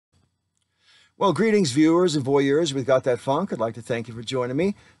Well, greetings, viewers and voyeurs with Got That Funk. I'd like to thank you for joining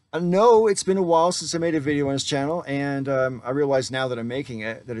me. I know it's been a while since I made a video on this channel, and I realize now that I'm making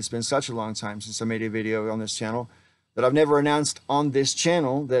it that it's been such a long time since I made a video on this channel that I've never announced on this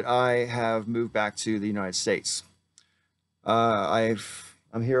channel that I have moved back to the United States. I'm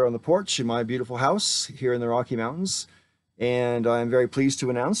here on the porch in my beautiful house here in the Rocky Mountains, and I'm very pleased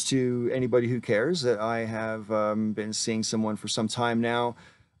to announce to anybody who cares that I have been seeing someone for some time now.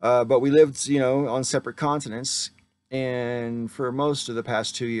 But we lived, on separate continents, and for most of the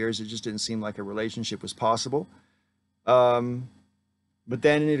past 2 years, it just didn't seem like a relationship was possible. But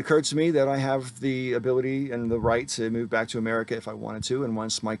then it occurred to me that I have the ability and the right to move back to America if I wanted to. And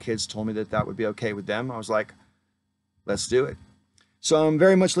once my kids told me that that would be okay with them, I was like, let's do it. So I'm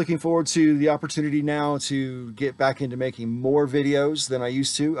very much looking forward to the opportunity now to get back into making more videos than I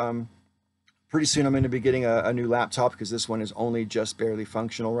used to. Pretty soon I'm going to be getting a new laptop because this one is only just barely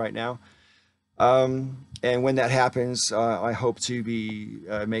functional right now. And when that happens, I hope to be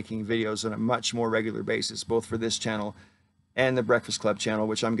making videos on a much more regular basis, both for this channel and the Breakfast Club channel,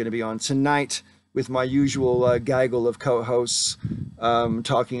 which I'm going to be on tonight with my usual gaggle of co-hosts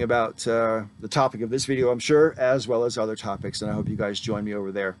talking about the topic of this video, I'm sure, as well as other topics. And I hope you guys join me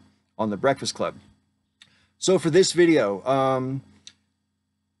over there on the Breakfast Club. So for this video,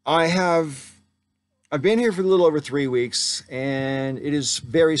 I've been here for a little over 3 weeks, and it is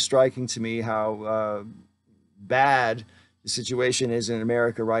very striking to me how bad the situation is in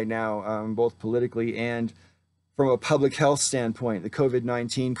America right now, both politically and from a public health standpoint. The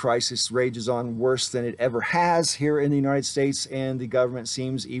COVID-19 crisis rages on worse than it ever has here in the United States, and the government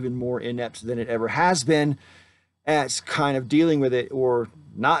seems even more inept than it ever has been at kind of dealing with it or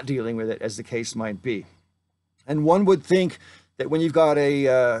not dealing with it, as the case might be. And one would think that when you've got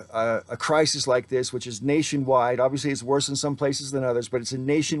a crisis like this, which is nationwide, obviously it's worse in some places than others, but it's a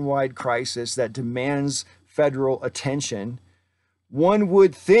nationwide crisis that demands federal attention, one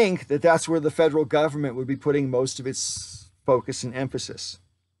would think that that's where the federal government would be putting most of its focus and emphasis.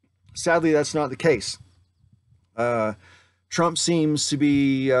 Sadly, that's not the case. Trump seems to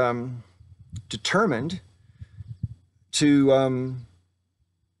be determined to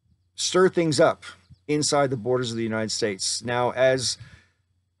stir things up inside the borders of the United States. Now, as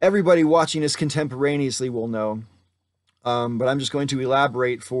everybody watching this contemporaneously will know, but I'm just going to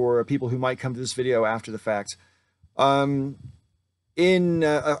elaborate for people who might come to this video after the fact. About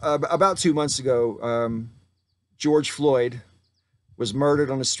 2 months ago, George Floyd was murdered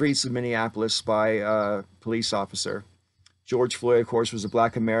on the streets of Minneapolis by a police officer. George Floyd, of course, was a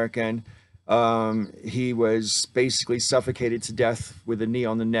Black American. He was basically suffocated to death with a knee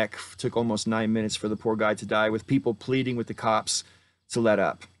on the neck. It took almost 9 minutes for the poor guy to die, with people pleading with the cops to let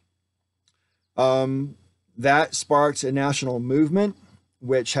up. That sparked a national movement,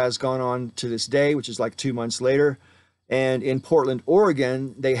 which has gone on to this day, which is like 2 months later. And in Portland,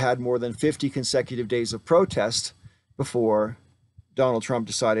 Oregon, they had more than 50 consecutive days of protest before Donald Trump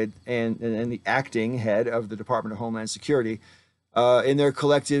decided, and the acting head of the Department of Homeland Security, in their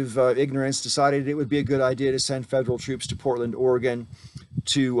collective ignorance, decided it would be a good idea to send federal troops to Portland, Oregon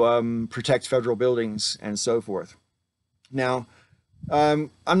to protect federal buildings and so forth. Now, I'm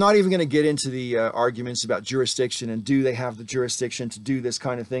not even going to get into the arguments about jurisdiction and do they have the jurisdiction to do this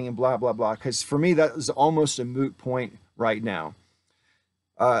kind of thing and blah, blah, blah, because for me, that is almost a moot point right now.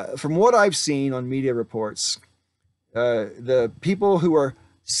 From what I've seen on media reports, the people who are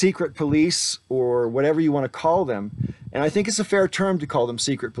secret police, or whatever you want to call them, and I think it's a fair term to call them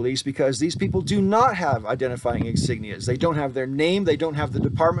secret police, because these people do not have identifying insignias. They don't have their name. They don't have the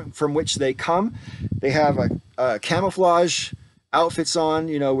department from which they come. They have a camouflage outfits on,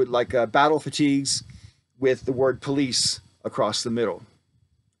 with like battle fatigues with the word police across the middle.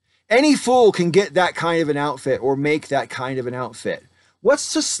 Any fool can get that kind of an outfit or make that kind of an outfit.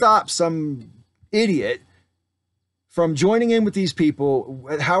 What's to stop some idiot from joining in with these people?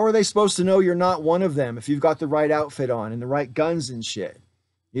 How are they supposed to know you're not one of them if you've got the right outfit on and the right guns and shit?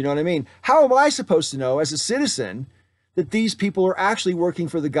 You know what I mean? How am I supposed to know as a citizen that these people are actually working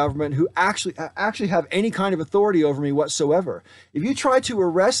for the government, who actually have any kind of authority over me whatsoever? If you try to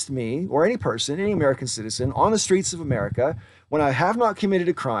arrest me, or any person, any American citizen, on the streets of America when I have not committed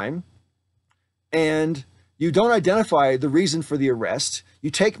a crime, and you don't identify the reason for the arrest, you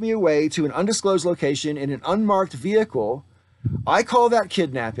take me away to an undisclosed location in an unmarked vehicle, I call that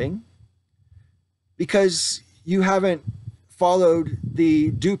kidnapping, because you haven't followed the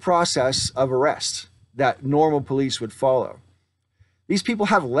due process of arrest that normal police would follow. These people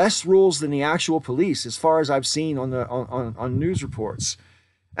have less rules than the actual police, as far as I've seen on news reports.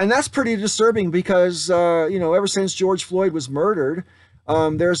 And that's pretty disturbing because, ever since George Floyd was murdered,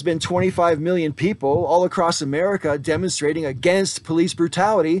 There's been 25 million people all across America demonstrating against police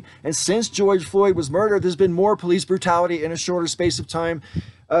brutality. And since George Floyd was murdered, there's been more police brutality in a shorter space of time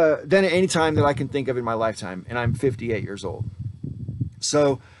than at any time that I can think of in my lifetime. And I'm 58 years old.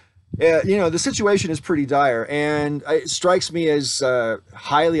 So, you know, the situation is pretty dire, and it strikes me as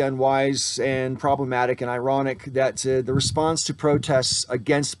highly unwise and problematic and ironic that the response to protests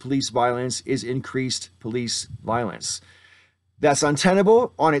against police violence is increased police violence. That's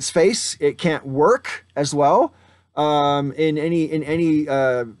untenable on its face. It can't work as well in any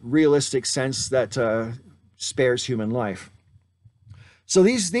realistic sense that spares human life. So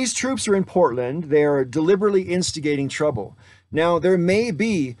these troops are in Portland. They are deliberately instigating trouble. Now, there may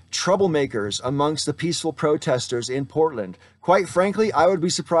be troublemakers amongst the peaceful protesters in Portland. Quite frankly, I would be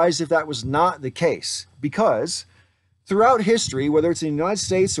surprised if that was not the case, because throughout history, whether it's in the United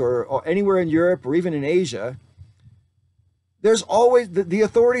States or anywhere in Europe or even in Asia, there's always, the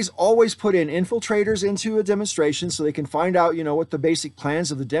authorities always put in infiltrators into a demonstration so they can find out, you know, what the basic plans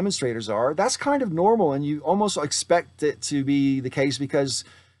of the demonstrators are. That's kind of normal, and you almost expect it to be the case because,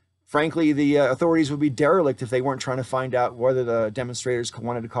 frankly, the authorities would be derelict if they weren't trying to find out whether the demonstrators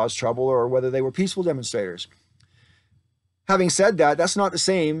wanted to cause trouble or whether they were peaceful demonstrators. Having said that, that's not the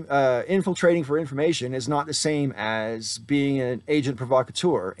same. Infiltrating for information is not the same as being an agent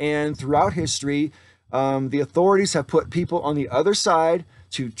provocateur. And throughout history, the authorities have put people on the other side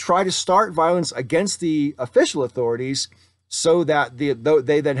to try to start violence against the official authorities so that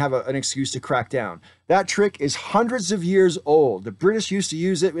they then have an excuse to crack down. That trick is hundreds of years old. The British used to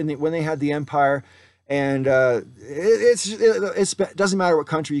use it when they had the empire, and it doesn't matter what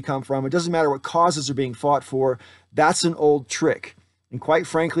country you come from. It doesn't matter what causes are being fought for. That's an old trick. And quite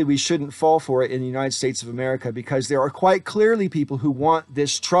frankly, we shouldn't fall for it in the United States of America, because there are quite clearly people who want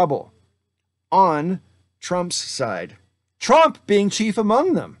this trouble on Trump's side, Trump being chief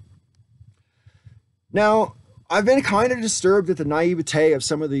among them. Now, I've been kind of disturbed at the naivete of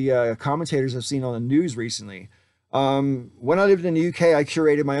some of the commentators I've seen on the news recently. When I lived in the UK, I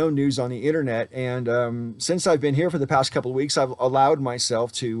curated my own news on the internet, and since I've been here for the past couple of weeks, I've allowed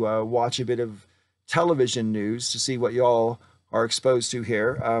myself to watch a bit of television news to see what y'all are exposed to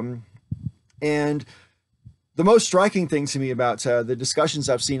here. And the most striking thing to me about the discussions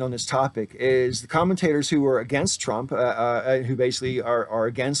I've seen on this topic is the commentators who are against Trump, who basically are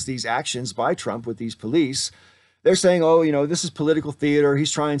against these actions by Trump with these police. They're saying, oh, you know, this is political theater.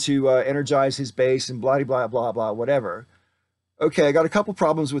 He's trying to energize his base and blah, blah, blah, blah, whatever. Okay, I got a couple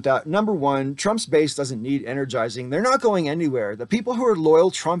problems with that. Number one, Trump's base doesn't need energizing. They're not going anywhere. The people who are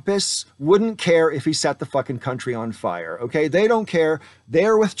loyal Trumpists wouldn't care if he set the fucking country on fire. Okay, they don't care.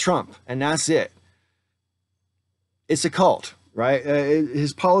 They're with Trump, and that's it. It's a cult, right?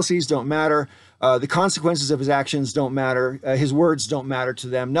 His policies don't matter. The consequences of his actions don't matter. His words don't matter to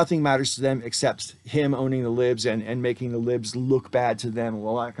them. Nothing matters to them except him owning the libs and making the libs look bad to them and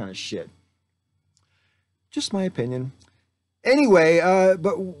all that kind of shit. Just my opinion. Anyway,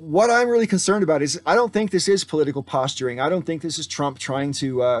 but what I'm really concerned about is I don't think this is political posturing. I don't think this is Trump trying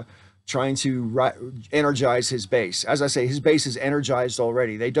to energize his base. As I say, his base is energized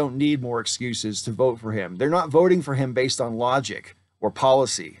already. They don't need more excuses to vote for him. They're not voting for him based on logic or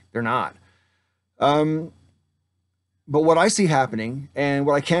policy. They're not. But what I see happening, and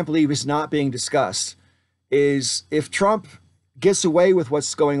what I can't believe is not being discussed, is if Trump gets away with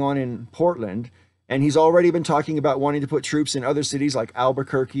what's going on in Portland, and he's already been talking about wanting to put troops in other cities like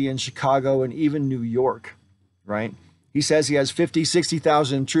Albuquerque and Chicago and even New York, right? He says he has 50,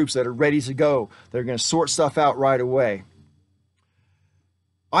 60,000 troops that are ready to go. They're going to sort stuff out right away.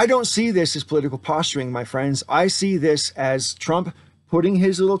 I don't see this as political posturing, my friends. I see this as Trump putting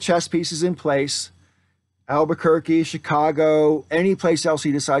his little chess pieces in place. Albuquerque, Chicago, any place else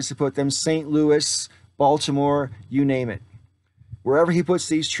he decides to put them, St. Louis, Baltimore, you name it. Wherever he puts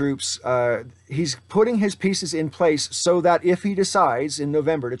these troops, he's putting his pieces in place so that if he decides in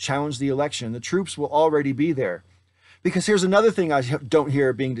November to challenge the election, the troops will already be there. Because here's another thing I don't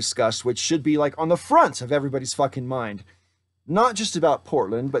hear being discussed, which should be like on the front of everybody's fucking mind. Not just about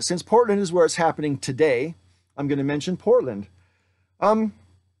Portland, but since Portland is where it's happening today, I'm going to mention Portland.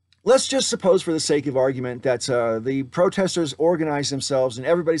 Let's just suppose for the sake of argument that the protesters organized themselves and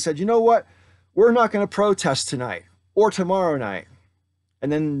everybody said, you know what, we're not going to protest tonight or tomorrow night.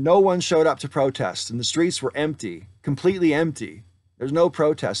 And then no one showed up to protest and the streets were empty, completely empty. There's no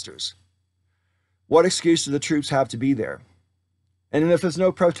protesters. What excuse do the troops have to be there? And then if there's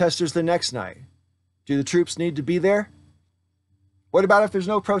no protesters the next night, do the troops need to be there? What about if there's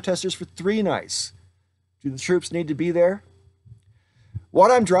no protesters for 3 nights? Do the troops need to be there? What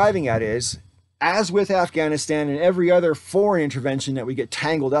I'm driving at is, as with Afghanistan and every other foreign intervention that we get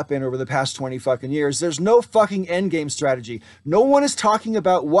tangled up in over the past 20 fucking years, there's no fucking endgame strategy. No one is talking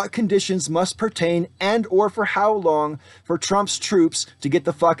about what conditions must pertain and or for how long for Trump's troops to get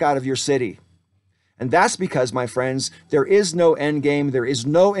the fuck out of your city. And that's because, my friends, there is no endgame. There is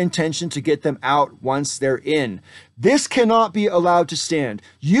no intention to get them out once they're in. This cannot be allowed to stand.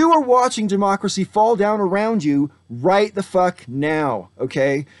 You are watching democracy fall down around you right the fuck now,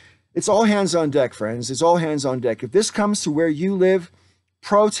 okay? It's all hands on deck, friends. It's all hands on deck. If this comes to where you live,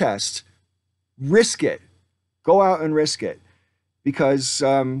 protest. Risk it. Go out and risk it. Because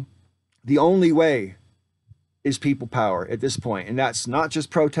the only way is people power at this point. And that's not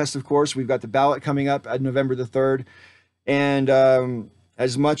just protest, of course. We've got the ballot coming up on November the 3rd. And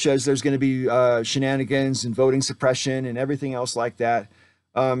as much as there's going to be shenanigans and voting suppression and everything else like that,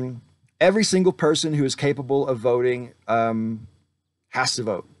 every single person who is capable of voting has to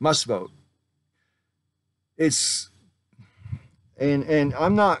vote, must vote. And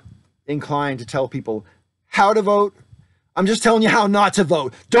I'm not inclined to tell people how to vote. I'm just telling you how not to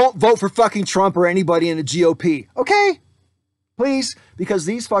vote. Don't vote for fucking Trump or anybody in the GOP. Okay? Please? Because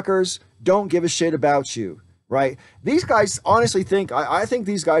these fuckers don't give a shit about you, right? These guys honestly think, I think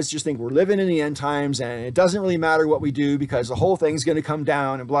these guys just think we're living in the end times and it doesn't really matter what we do because the whole thing's going to come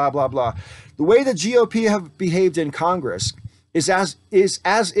down and blah, blah, blah. The way the GOP have behaved in Congress is as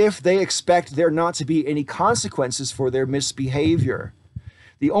if they expect there not to be any consequences for their misbehavior.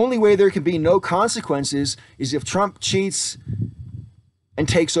 The only way there can be no consequences is if Trump cheats and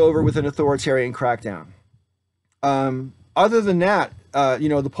takes over with an authoritarian crackdown. Other than that,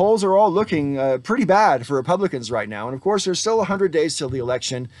 the polls are all looking pretty bad for Republicans right now. And of course, there's still 100 days till the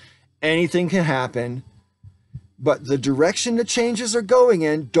election. Anything can happen. But the direction the changes are going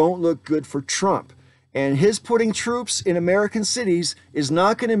in don't look good for Trump. And his putting troops in American cities is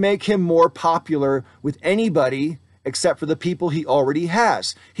not going to make him more popular with anybody except for the people he already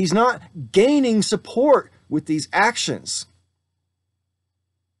has. He's not gaining support with these actions.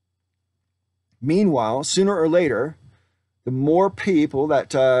 Meanwhile, sooner or later, the more people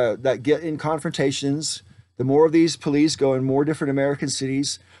that get in confrontations, the more of these police go in more different American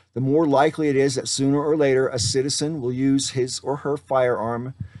cities, the more likely it is that sooner or later a citizen will use his or her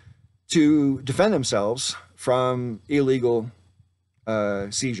firearm to defend themselves from illegal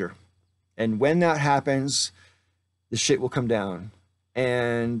seizure. And when that happens, the shit will come down.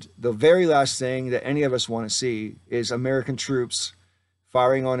 And the very last thing that any of us want to see is American troops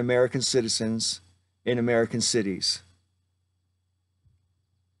firing on American citizens in American cities.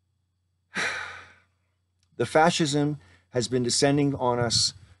 The fascism has been descending on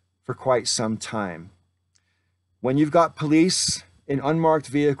us for quite some time. When you've got police in unmarked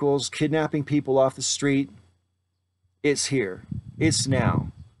vehicles kidnapping people off the street, it's here. It's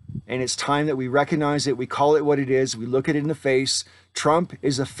now. And it's time that we recognize it. We call it what it is. We look it in the face. Trump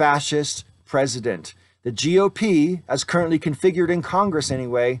is a fascist president. The GOP, as currently configured in Congress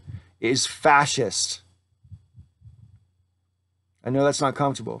anyway, is fascist. I know that's not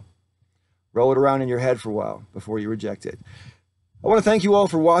comfortable. Roll it around in your head for a while before you reject it. I want to thank you all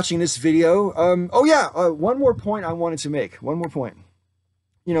for watching this video. One more point I wanted to make. One more point.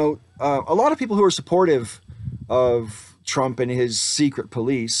 A lot of people who are supportive of Trump and his secret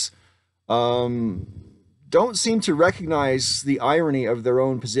police don't seem to recognize the irony of their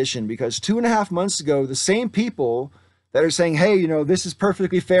own position, because 2.5 months ago, the same people that are saying, hey, this is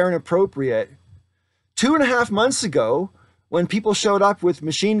perfectly fair and appropriate, 2.5 months ago, when people showed up with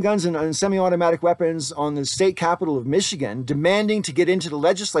machine guns and semi-automatic weapons on the state capital of Michigan, demanding to get into the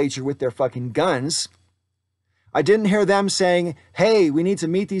legislature with their fucking guns, I didn't hear them saying, hey, we need to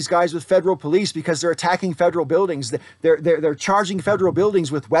meet these guys with federal police because they're attacking federal buildings. They're charging federal buildings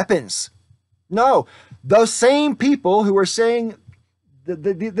with weapons. No, those same people who are saying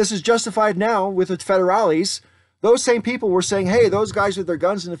this is justified now with the federales, those same people were saying, hey, those guys with their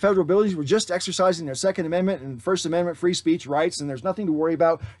guns in the federal buildings were just exercising their Second Amendment and First Amendment free speech rights, and there's nothing to worry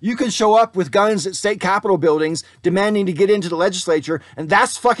about. You can show up with guns at state capitol buildings demanding to get into the legislature, and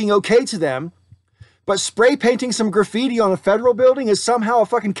that's fucking okay to them. But spray painting some graffiti on a federal building is somehow a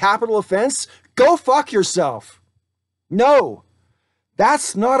fucking capital offense? Go fuck yourself. No,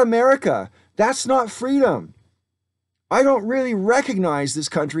 that's not America. That's not freedom. I don't really recognize this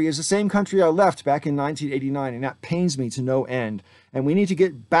country as the same country I left back in 1989, and that pains me to no end. And we need to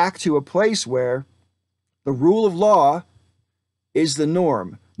get back to a place where the rule of law is the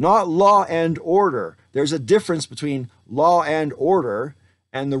norm, not law and order. There's a difference between law and order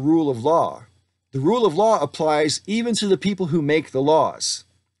and the rule of law. The rule of law applies even to the people who make the laws.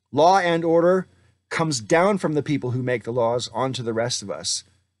 Law and order comes down from the people who make the laws onto the rest of us.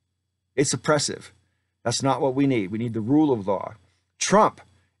 It's oppressive. That's not what we need. We need the rule of law. Trump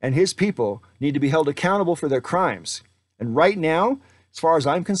and his people need to be held accountable for their crimes. And right now, as far as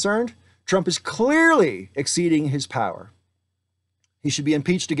I'm concerned, Trump is clearly exceeding his power. He should be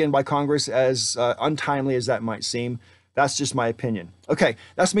impeached again by Congress, as untimely as that might seem. That's just my opinion. Okay,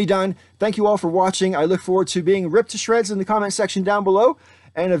 that's me done. Thank you all for watching. I look forward to being ripped to shreds in the comment section down below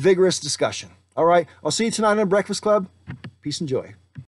and a vigorous discussion. All right, I'll see you tonight on Breakfast Club. Peace and joy.